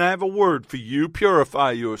 And I have a word for you.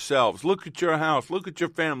 Purify yourselves. Look at your house. Look at your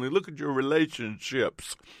family. Look at your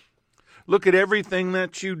relationships. Look at everything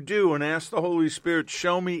that you do and ask the Holy Spirit,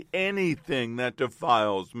 show me anything that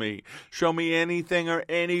defiles me. Show me anything or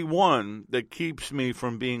anyone that keeps me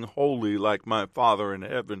from being holy like my Father in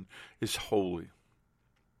heaven is holy.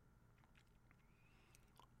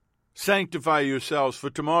 Sanctify yourselves,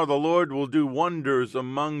 for tomorrow the Lord will do wonders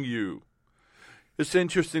among you. It's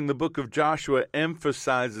interesting, the book of Joshua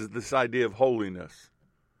emphasizes this idea of holiness,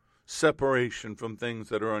 separation from things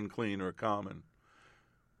that are unclean or common.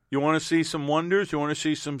 You want to see some wonders? You want to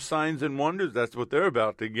see some signs and wonders? That's what they're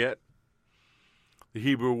about to get. The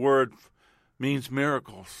Hebrew word means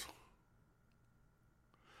miracles.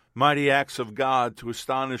 Mighty acts of God to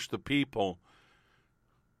astonish the people.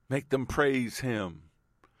 Make them praise him.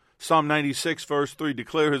 Psalm 96, verse 3,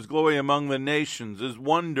 declare his glory among the nations, his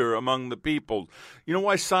wonder among the people. You know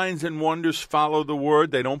why signs and wonders follow the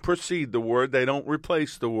word? They don't precede the word. They don't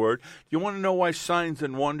replace the word. You want to know why signs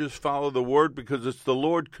and wonders follow the word? Because it's the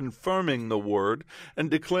Lord confirming the word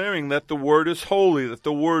and declaring that the word is holy, that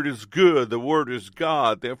the word is good, the word is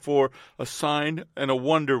God. Therefore, a sign and a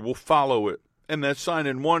wonder will follow it. And that sign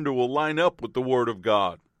and wonder will line up with the word of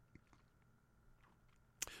God.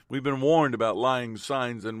 We've been warned about lying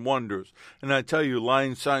signs and wonders. And I tell you,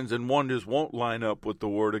 lying signs and wonders won't line up with the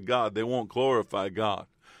Word of God. They won't glorify God.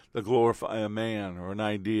 They'll glorify a man or an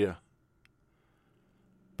idea.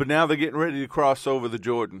 But now they're getting ready to cross over the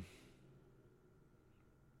Jordan.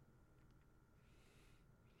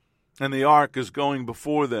 And the ark is going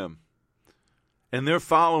before them. And they're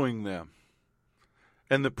following them.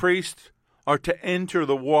 And the priests are to enter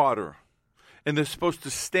the water. And they're supposed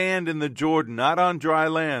to stand in the Jordan, not on dry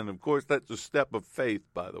land. Of course, that's a step of faith,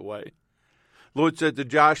 by the way. Lord said to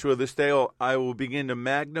Joshua, this day I will begin to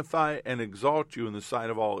magnify and exalt you in the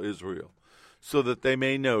sight of all Israel, so that they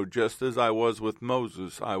may know, just as I was with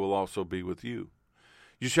Moses, I will also be with you.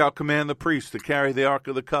 You shall command the priests to carry the ark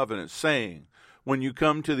of the covenant, saying, when you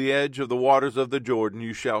come to the edge of the waters of the Jordan,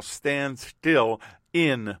 you shall stand still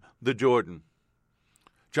in the Jordan.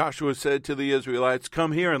 Joshua said to the Israelites,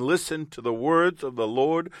 come here and listen to the words of the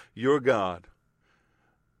Lord your God.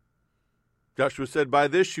 Joshua said, by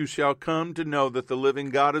this you shall come to know that the living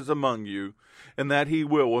God is among you, and that he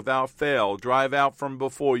will without fail drive out from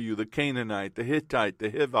before you the Canaanite, the Hittite, the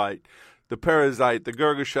Hivite, the Perizzite, the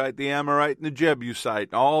Girgashite, the Amorite, and the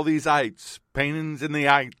Jebusite. All these ites, Panaans and the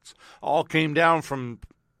ites, all came down from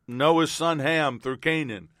Noah's son Ham through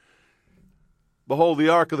Canaan. Behold, the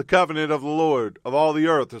ark of the covenant of the Lord of all the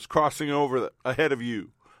earth is crossing over ahead of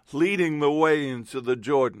you, leading the way into the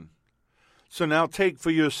Jordan. So now take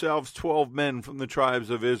for yourselves 12 men from the tribes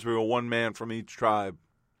of Israel, 1 man from each tribe.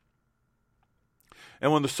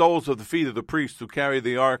 And when the soles of the feet of the priests who carry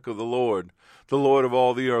the ark of the Lord of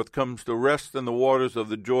all the earth, comes to rest in the waters of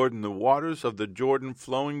the waters of the Jordan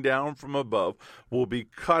flowing down from above will be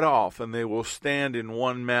cut off, and they will stand in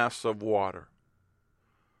one mass of water.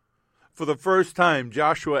 For the first time,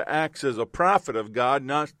 Joshua acts as a prophet of God,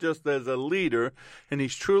 not just as a leader, and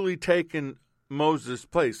he's truly taken Moses'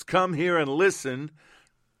 place. Come here and listen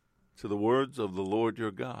to the words of the Lord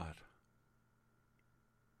your God.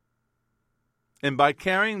 And by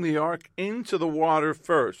carrying the ark into the water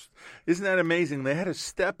first, isn't that amazing? They had to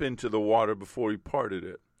step into the water before he parted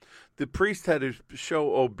it. The priest had to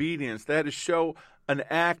show obedience. They had to show an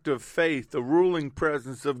act of faith, the ruling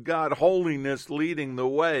presence of God, holiness leading the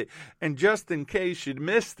way. And just in case you'd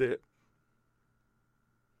missed it,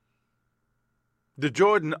 the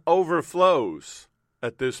Jordan overflows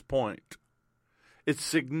at this point. It's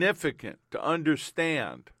significant to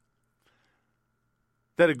understand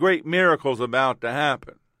that a great miracle is about to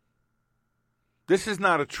happen. This is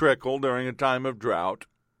not a trickle during a time of drought.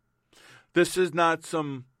 This is not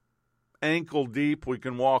some ankle deep we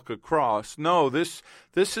can walk across. No, this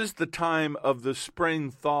is the time of the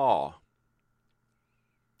spring thaw.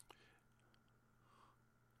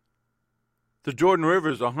 The Jordan River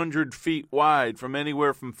is 100 feet wide, from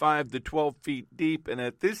anywhere from 5 to 12 feet deep, and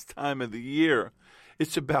at this time of the year,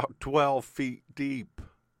 it's about 12 feet deep.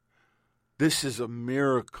 This is a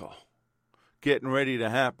miracle getting ready to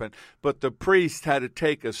happen. But the priest had to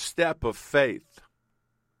take a step of faith.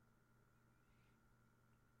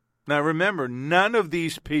 Now remember, none of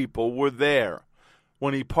these people were there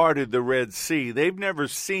when he parted the Red Sea. They've never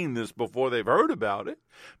seen this before. They've heard about it,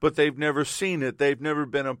 but they've never seen it. They've never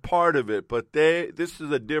been a part of it. But this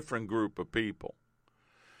is a different group of people.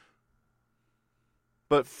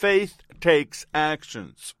 But faith takes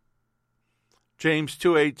actions. James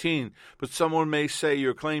 2:18, but someone may say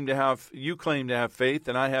you claim to have faith,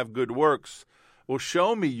 and I have good works. Well,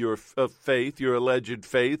 show me your faith, your alleged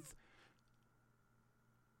faith,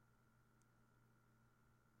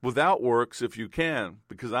 without works if you can,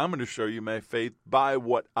 because I'm going to show you my faith by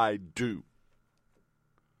what I do.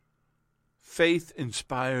 Faith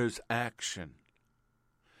inspires action,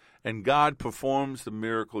 and God performs the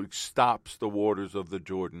miracle. He stops the waters of the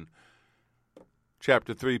Jordan.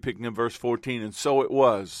 Chapter 3, picking up verse 14, and so it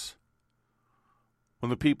was,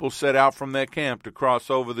 when the people set out from their camp to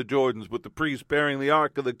cross over the Jordans, with the priest bearing the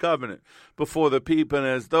ark of the covenant before the people, and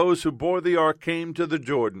as those who bore the ark came to the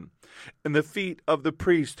Jordan, and the feet of the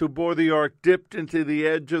priest who bore the ark dipped into the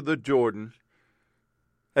edge of the Jordan,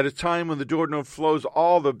 at a time when the Jordan overflows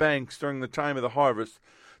all the banks during the time of the harvest,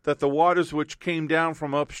 that the waters which came down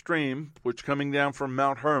from upstream, which coming down from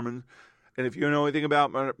Mount Hermon, and if you know anything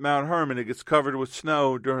about Mount Hermon, it gets covered with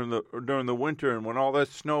snow during the winter, and when all that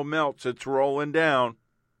snow melts, it's rolling down.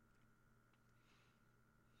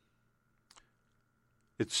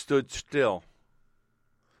 It stood still,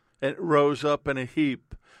 and it rose up in a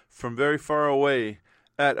heap from very far away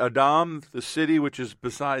at Adam, the city which is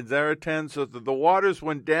beside Zaratan, so that the waters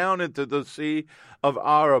went down into the sea of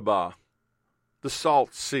Arabah, the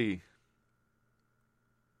salt sea,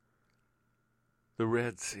 the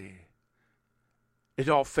Red Sea. It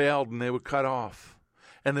all failed, and they were cut off.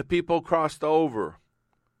 And the people crossed over.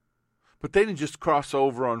 But they didn't just cross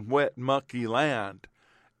over on wet, mucky land.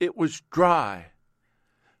 It was dry.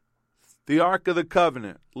 The Ark of the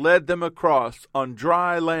Covenant led them across on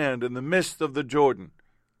dry land in the midst of the Jordan.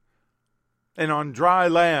 And on dry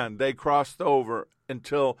land they crossed over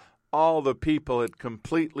until all the people had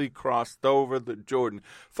completely crossed over the Jordan.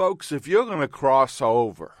 Folks, if you're going to cross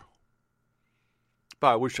over,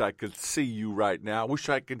 I wish I could see you right now. I wish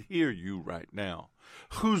I could hear you right now.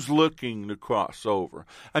 Who's looking to cross over?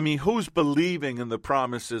 I mean, who's believing in the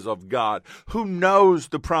promises of God? Who knows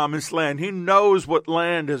the promised land? Who knows what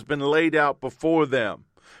land has been laid out before them?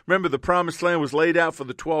 Remember, the promised land was laid out for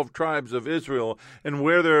the 12 tribes of Israel, and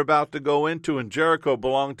where they're about to go into, and Jericho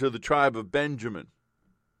belonged to the tribe of Benjamin.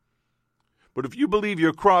 But if you believe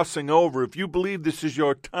you're crossing over, if you believe this is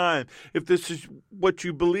your time, if this is what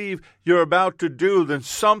you believe you're about to do, then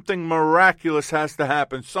something miraculous has to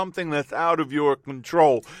happen, something that's out of your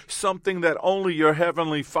control, something that only your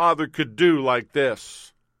heavenly Father could do, like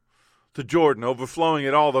this. The Jordan overflowing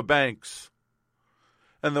at all the banks,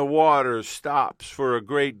 and the water stops for a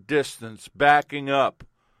great distance, backing up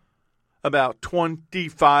about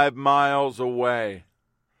 25 miles away,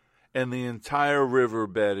 and the entire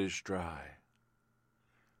riverbed is dry.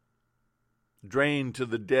 Drained to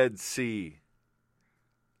the Dead Sea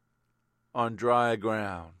on dry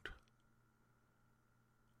ground.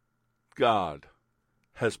 God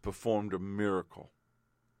has performed a miracle.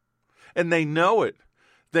 And they know it.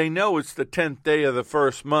 They know it's the 10th day of the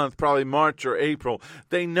first month, probably March or April.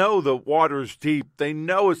 They know the water's deep. They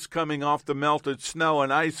know it's coming off the melted snow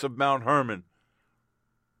and ice of Mount Hermon.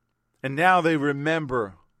 And now they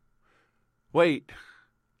remember, wait,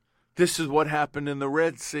 this is what happened in the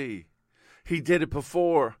Red Sea. He did it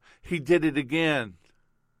before. He did it again.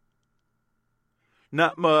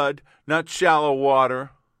 Not mud, not shallow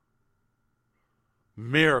water.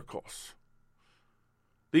 Miracles.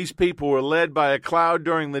 These people were led by a cloud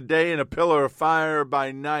during the day and a pillar of fire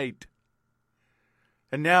by night.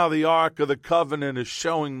 And now the Ark of the Covenant is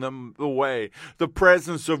showing them the way. The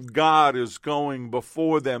presence of God is going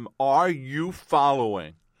before them. Are you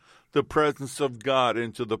following the presence of God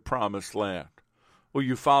into the promised land? Or are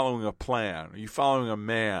you following a plan? Are you following a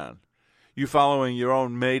man? Are you following your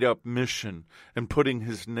own made-up mission and putting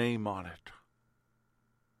his name on it?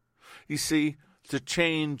 You see, to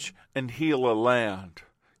change and heal a land,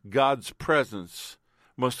 God's presence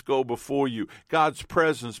must go before you. God's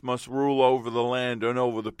presence must rule over the land and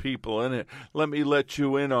over the people in it. Let me let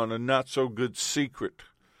you in on a not-so-good secret.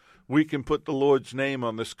 We can put the Lord's name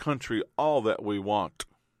on this country all that we want.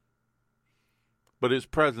 But his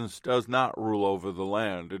presence does not rule over the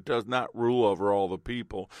land. It does not rule over all the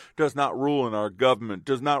people. It does not rule in our government. It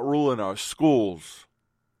does not rule in our schools.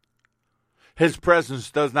 His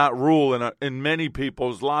presence does not rule in many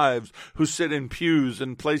people's lives who sit in pews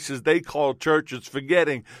in places they call churches,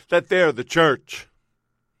 forgetting that they're the church.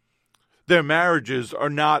 Their marriages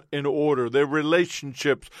are not in order. Their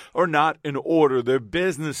relationships are not in order. Their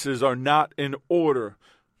businesses are not in order.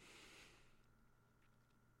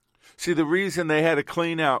 See, the reason they had to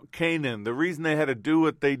clean out Canaan, the reason they had to do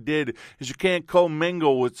what they did is you can't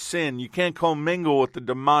commingle with sin. You can't commingle with the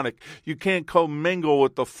demonic. You can't commingle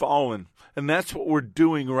with the fallen. And that's what we're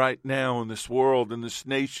doing right now in this world, in this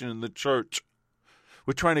nation, in the church.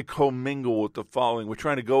 We're trying to commingle with the fallen. We're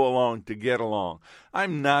trying to go along to get along.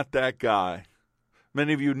 I'm not that guy.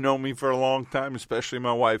 Many of you know me for a long time, especially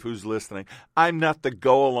my wife who's listening. I'm not the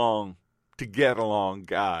go along to get along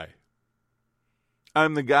guy.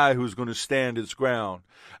 I'm the guy who's going to stand his ground.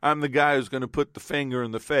 I'm the guy who's going to put the finger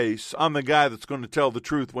in the face. I'm the guy that's going to tell the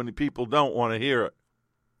truth when the people don't want to hear it.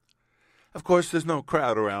 Of course, there's no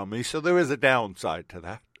crowd around me, so there is a downside to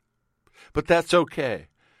that. But that's okay.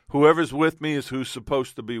 Whoever's with me is who's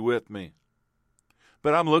supposed to be with me.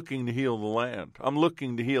 But I'm looking to heal the land. I'm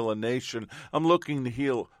looking to heal a nation. I'm looking to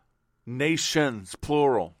heal nations,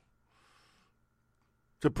 plural.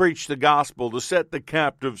 To preach the gospel, to set the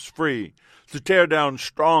captives free, to tear down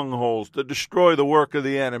strongholds, to destroy the work of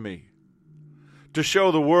the enemy, to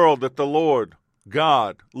show the world that the Lord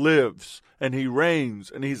God lives, and he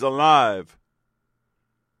reigns, and he's alive.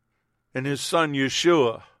 And his son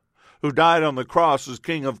Yeshua, who died on the cross, is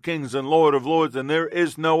King of kings and Lord of lords, and there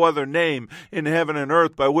is no other name in heaven and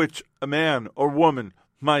earth by which a man or woman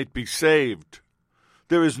might be saved.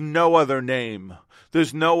 There is no other name.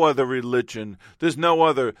 There's no other religion. There's no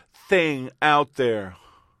other thing out there.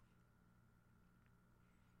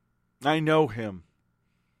 I know him.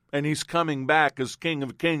 And he's coming back as King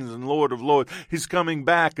of kings and Lord of lords. He's coming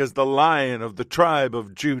back as the Lion of the tribe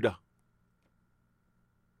of Judah.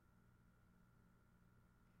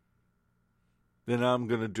 Then I'm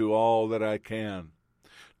going to do all that I can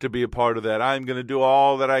to be a part of that. I'm going to do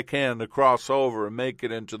all that I can to cross over and make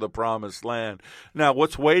it into the promised land. Now,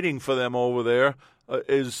 what's waiting for them over there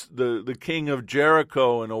is the king of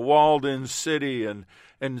Jericho and a walled-in city and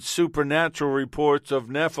supernatural reports of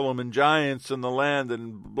Nephilim and giants in the land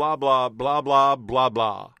and blah, blah, blah, blah, blah,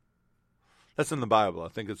 blah. That's in the Bible. I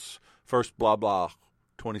think it's 1 blah, blah,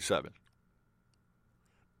 27.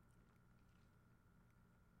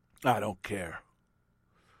 I don't care.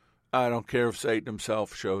 I don't care if Satan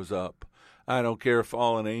himself shows up. I don't care if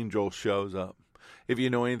fallen angel shows up. If you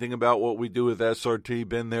know anything about what we do with SRT,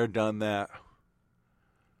 been there, done that.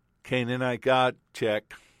 Canaanite God,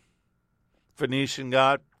 check. Phoenician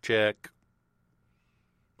God, check.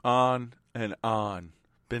 On and on.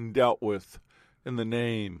 Been dealt with in the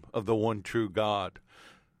name of the one true God.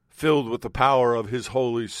 Filled with the power of his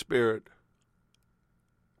Holy Spirit.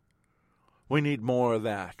 We need more of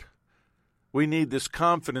that. We need this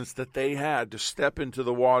confidence that they had to step into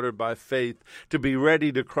the water by faith, to be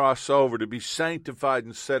ready to cross over, to be sanctified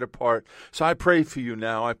and set apart. So I pray for you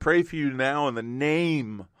now. I pray for you now in the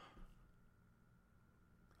name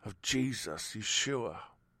of Jesus, Yeshua.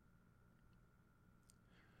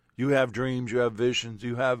 You have dreams, you have visions,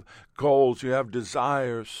 you have goals, you have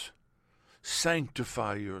desires.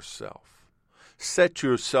 Sanctify yourself. Set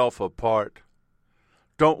yourself apart.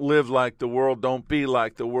 Don't live like the world. Don't be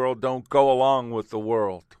like the world. Don't go along with the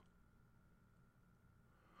world.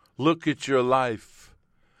 Look at your life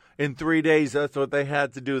In 3 days, that's what they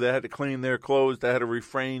had to do. They had to clean their clothes. They had to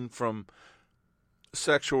refrain from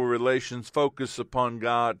sexual relations, focus upon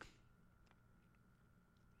God,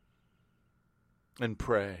 and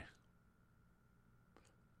pray.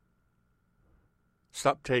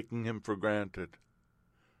 Stop taking him for granted.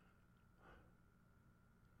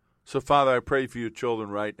 So, Father, I pray for your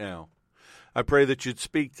children right now. I pray that you'd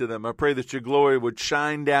speak to them. I pray that your glory would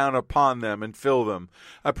shine down upon them and fill them.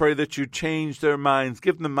 I pray that you change their minds.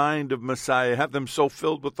 Give them the mind of Messiah. Have them so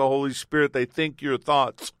filled with the Holy Spirit they think your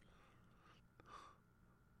thoughts.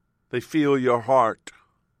 They feel your heart.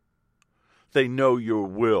 They know your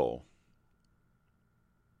will.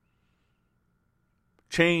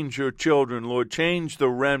 Change your children, Lord. Change the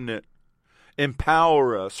remnant.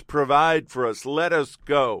 Empower us. Provide for us. Let us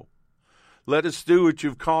go. Let us do what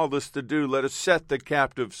you've called us to do. Let us set the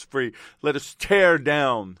captives free. Let us tear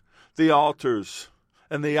down the altars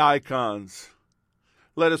and the icons.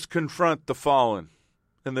 Let us confront the fallen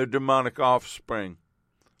and their demonic offspring.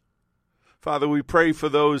 Father, we pray for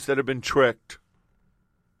those that have been tricked.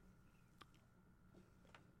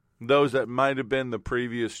 Those that might have been the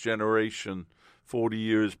previous generation 40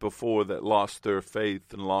 years before that lost their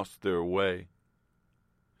faith and lost their way.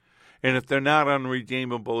 And if they're not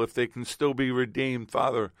unredeemable, if they can still be redeemed,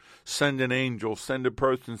 Father, send an angel, send a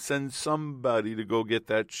person, send somebody to go get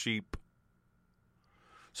that sheep.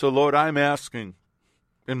 So, Lord, I'm asking.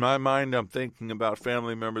 In my mind, I'm thinking about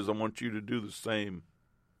family members. I want you to do the same.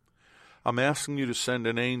 I'm asking you to send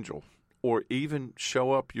an angel or even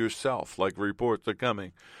show up yourself, like reports are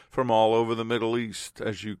coming from all over the Middle East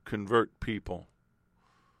as you convert people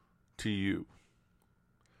to you.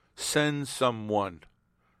 Send someone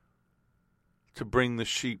to bring the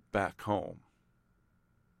sheep back home.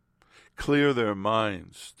 Clear their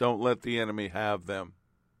minds. Don't let the enemy have them.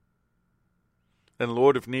 And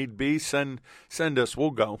Lord, if need be, send us.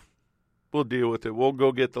 We'll go. We'll deal with it. We'll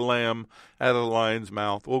go get the lamb out of the lion's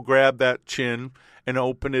mouth. We'll grab that chin and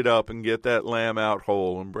open it up and get that lamb out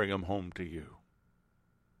whole and bring him home to you.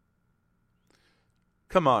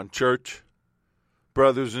 Come on, church.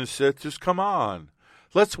 Brothers and sisters, come on.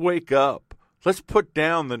 Let's wake up. Let's put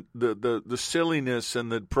down the silliness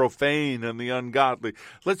and the profane and the ungodly.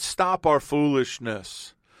 Let's stop our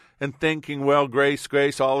foolishness and thinking, well, grace,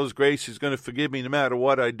 all is grace. He's going to forgive me no matter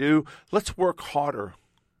what I do. Let's work harder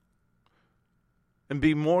and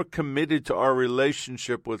be more committed to our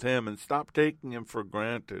relationship with him and stop taking him for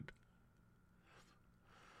granted.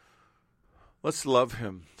 Let's love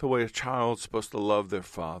him the way a child's supposed to love their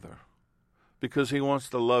father, because he wants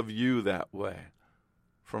to love you that way.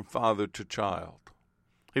 From father to child.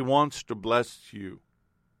 He wants to bless you.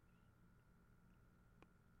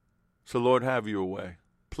 So, Lord, have your way.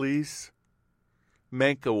 Please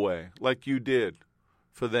make a way like you did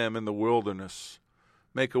for them in the wilderness.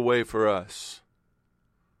 Make a way for us.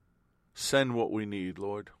 Send what we need,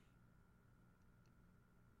 Lord.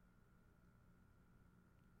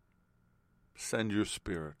 Send your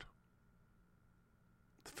Spirit.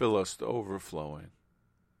 Fill us to overflowing.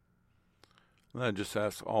 And I just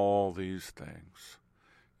ask all these things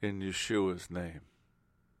in Yeshua's name.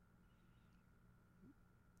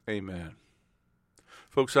 Amen.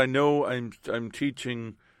 Folks, I know I'm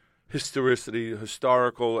teaching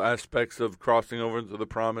historical aspects of crossing over into the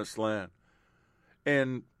Promised Land.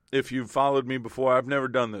 And if you've followed me before, I've never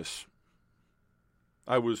done this.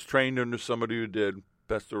 I was trained under somebody who did,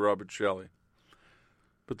 Pastor Robert Shelley.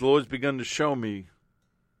 But the Lord's begun to show me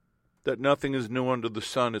that nothing is new under the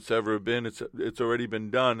sun it's ever been. It's already been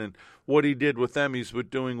done. And what he did with them, he's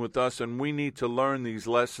doing with us. And we need to learn these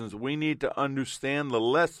lessons. We need to understand the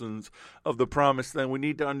lessons of the Promised Land. We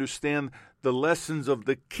need to understand the lessons of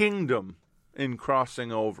the kingdom in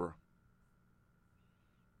crossing over.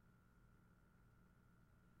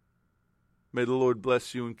 May the Lord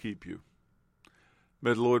bless you and keep you.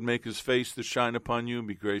 May the Lord make his face to shine upon you and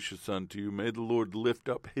be gracious unto you. May the Lord lift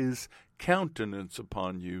up his countenance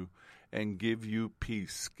upon you and give you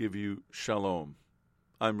peace, give you shalom.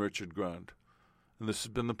 I'm Richard Grund, and this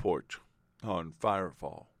has been The Porch on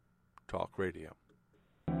Firefall Talk Radio.